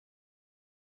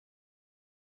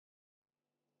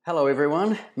Hello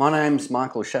everyone, my name's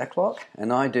Michael Shacklock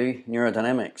and I do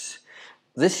Neurodynamics.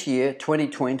 This year,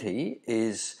 2020,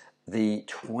 is the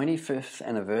 25th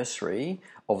anniversary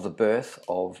of the birth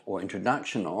of, or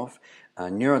introduction of,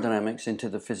 neurodynamics into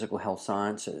the physical health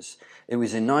sciences. It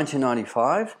was in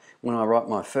 1995 when I wrote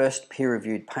my first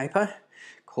peer-reviewed paper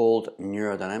called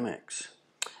Neurodynamics.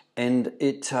 And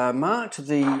it marked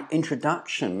the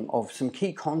introduction of some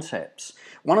key concepts,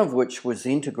 one of which was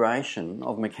the integration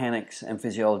of mechanics and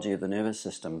physiology of the nervous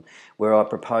system, where I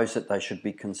proposed that they should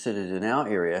be considered in our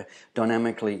area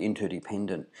dynamically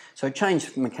interdependent. So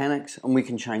change mechanics and we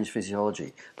can change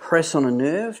physiology. Press on a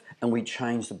nerve and we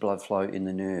change the blood flow in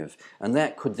the nerve. And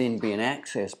that could then be an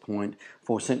access point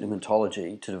for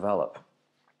symptomatology to develop.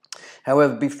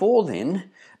 However, before then,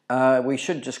 we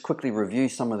should just quickly review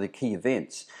some of the key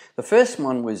events. The first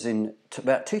one was in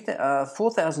about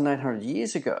 4,800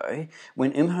 years ago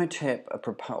when Imhotep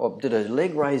did a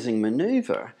leg-raising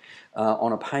maneuver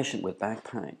on a patient with back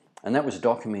pain. And that was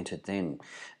documented then.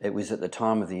 It was at the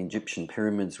time of the Egyptian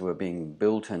pyramids were being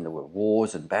built and there were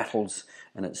wars and battles,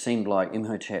 and it seemed like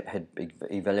Imhotep had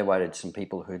evaluated some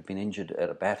people who had been injured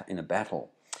in a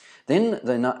battle. Then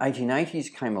the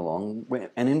 1880s came along,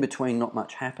 and in between not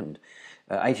much happened.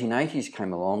 1880s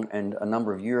came along and a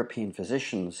number of European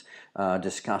physicians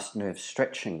discussed nerve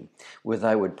stretching, where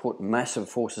they would put massive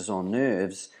forces on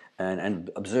nerves and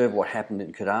observe what happened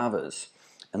in cadavers.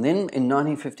 And then in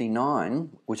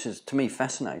 1959, which is to me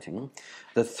fascinating,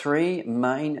 the three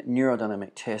main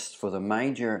neurodynamic tests for the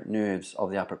major nerves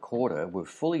of the upper quarter were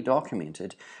fully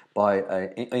documented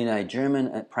in a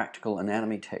German practical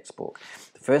anatomy textbook.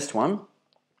 The first one,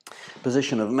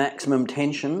 position of maximum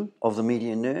tension of the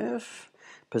median nerve,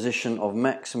 position of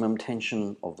maximum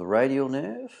tension of the radial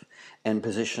nerve, and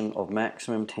position of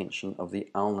maximum tension of the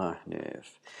ulnar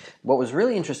nerve. What was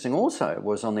really interesting also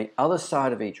was on the other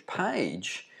side of each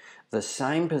page, the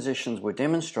same positions were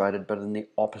demonstrated but in the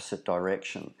opposite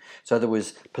direction. So there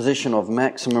was position of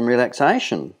maximum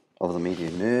relaxation of the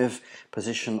median nerve,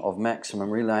 position of maximum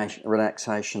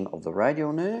relaxation of the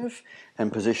radial nerve,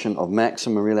 and position of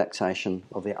maximum relaxation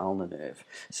of the ulnar nerve.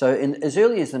 So as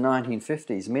early as the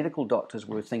 1950s, medical doctors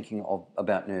were thinking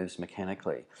about nerves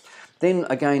mechanically. Then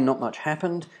again, not much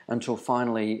happened until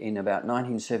finally in about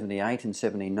 1978 and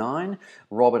 79,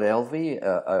 Robert Elvey,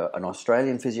 an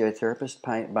Australian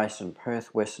physiotherapist based in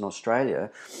Perth, Western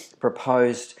Australia,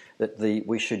 proposed that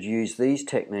we should use these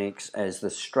techniques as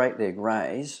the straight leg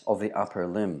raise of the upper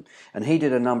limb. And he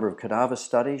did a number of cadaver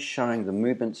studies showing the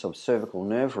movements of cervical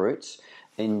nerve roots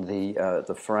in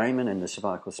the foramen and the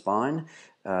cervical spine,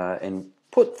 and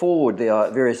put forward the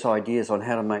various ideas on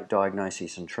how to make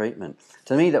diagnosis and treatment.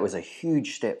 To me, that was a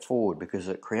huge step forward because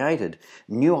it created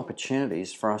new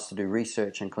opportunities for us to do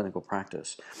research and clinical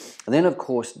practice. And then, of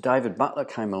course, David Butler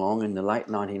came along in the late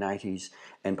 1980s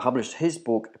and published his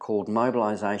book called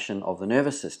Mobilization of the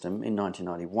Nervous System in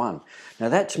 1991. Now,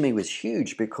 that to me was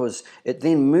huge because it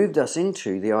then moved us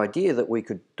into the idea that we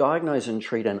could diagnose and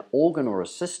treat an organ or a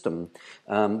system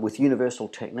with universal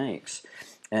techniques.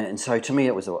 And so to me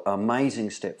it was an amazing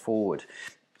step forward.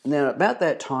 Now about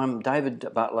that time, David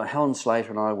Butler, Helen Slater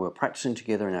and I were practicing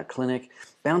together in our clinic,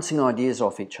 bouncing ideas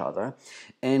off each other,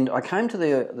 and I came to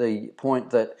the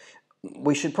point that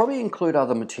we should probably include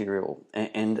other material,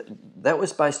 and that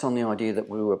was based on the idea that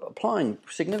we were applying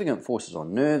significant forces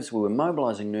on nerves, we were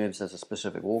mobilizing nerves as a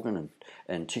specific organ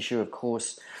and tissue of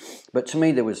course, but to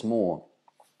me there was more.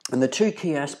 And the two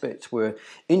key aspects were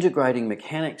integrating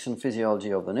mechanics and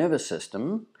physiology of the nervous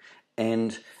system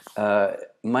and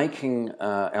making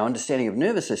our understanding of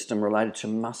nervous system related to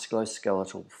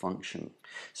musculoskeletal function.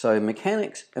 So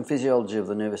mechanics and physiology of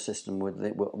the nervous system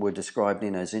were described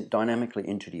in as dynamically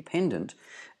interdependent,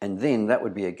 and then that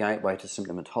would be a gateway to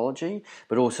symptomatology,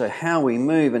 but also how we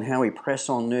move and how we press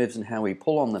on nerves and how we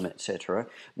pull on them, etc.,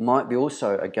 might be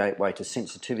also a gateway to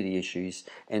sensitivity issues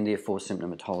and therefore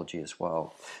symptomatology as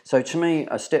well. So to me,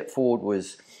 a step forward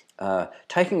was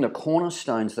taking the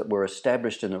cornerstones that were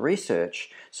established in the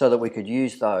research so that we could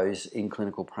use those in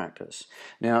clinical practice.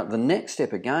 Now, the next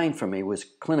step again for me was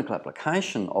clinical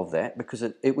application of that because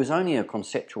it was only a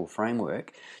conceptual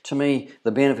framework. To me,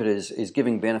 the benefit is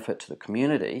giving benefit to the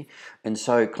community. And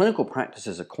so clinical practice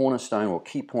is a cornerstone or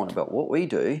key point about what we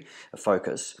do, a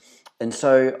focus. And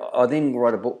so I then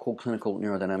wrote a book called Clinical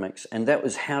Neurodynamics, and that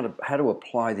was how to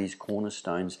apply these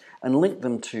cornerstones and link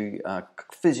them to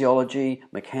physiology,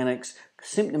 mechanics,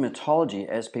 symptomatology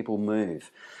as people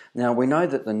move. Now, we know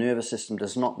that the nervous system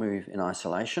does not move in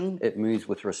isolation. It moves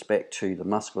with respect to the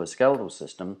musculoskeletal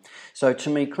system. So to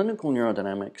me, clinical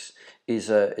neurodynamics is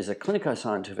a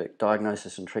clinico-scientific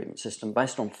diagnosis and treatment system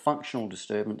based on functional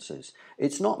disturbances.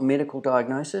 It's not medical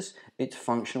diagnosis, it's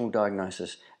functional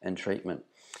diagnosis and treatment.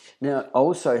 Now, I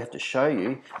also have to show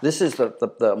you, this is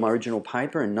my original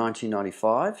paper in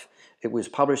 1995. It was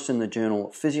published in the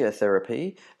journal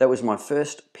Physiotherapy. That was my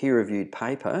first peer-reviewed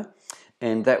paper,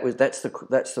 and that's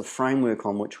the framework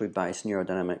on which we base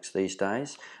neurodynamics these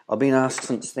days. I've been asked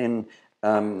since then,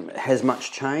 has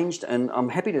much changed? And I'm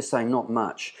happy to say not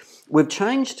much. We've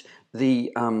changed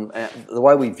the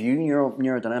way we view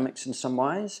neurodynamics in some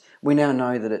ways. We now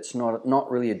know that it's not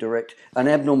really an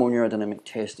abnormal neurodynamic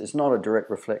test is not a direct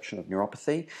reflection of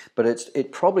neuropathy, but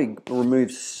it probably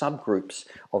removes subgroups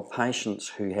of patients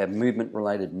who have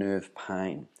movement-related nerve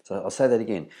pain. So I'll say that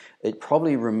again. It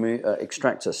probably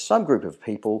extracts a subgroup of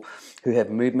people who have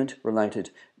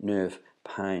movement-related nerve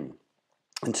pain.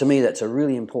 And to me, that's a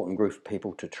really important group of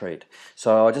people to treat.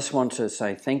 So I just want to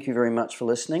say thank you very much for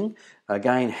listening.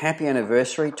 Again, happy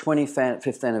anniversary,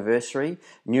 25th anniversary,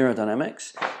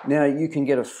 Neurodynamics. Now, you can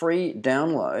get a free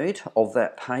download of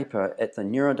that paper at the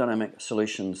Neurodynamic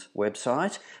Solutions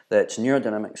website. That's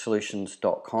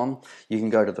neurodynamicsolutions.com. You can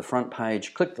go to the front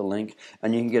page, click the link,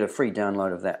 and you can get a free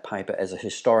download of that paper as a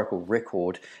historical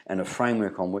record and a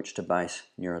framework on which to base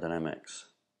neurodynamics.